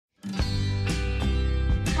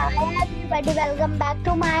Hi everybody, welcome back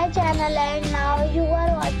to my channel, and now you are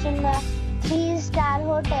watching a 3-star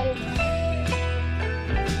hotel.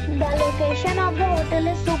 The location of the hotel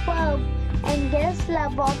is superb and guests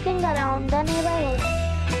love walking around the neighborhood.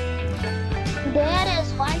 There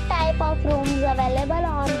is one type of rooms available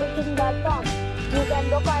on booking.com. You can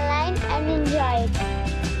book online and enjoy it.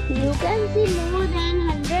 You can see more than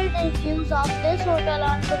 100 reviews of this hotel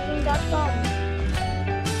on booking.com.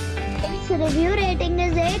 Its review rating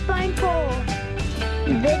is 8.4,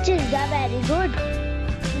 which is very good.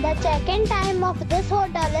 The check-in time of this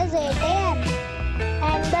hotel is 8 a.m.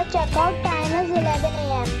 and the check-out time is 11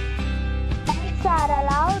 a.m. Pets are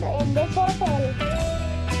allowed in this hotel.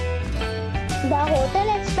 The hotel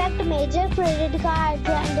accepts major credit cards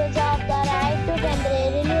and reserves the right to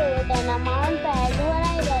temporarily hold an amount prior to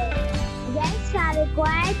arrival. Guests are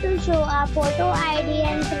required to show a photo ID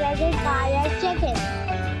and credit card at check-in.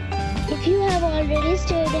 If you have already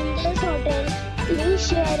stayed in this hotel, please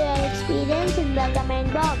share your experience in the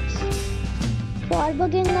comment box. For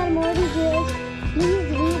booking or more details,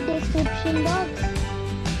 please read description box.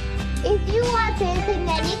 If you are facing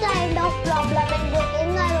any kind of problem in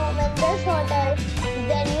booking a room in this hotel,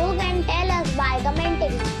 then you can tell us by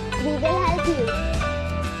commenting. We will help you.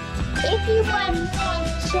 If you are new on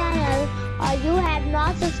this channel or you have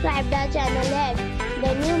not subscribed our channel yet,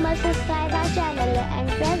 then you must subscribe our channel and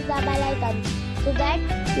press the bell icon so that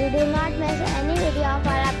you do not miss any video of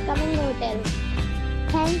our upcoming hotel.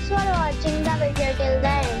 Thanks for watching the video till the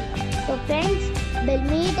end. So friends, we'll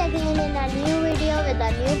meet again in a new video with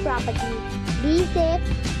a new property. Be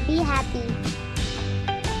safe, be happy.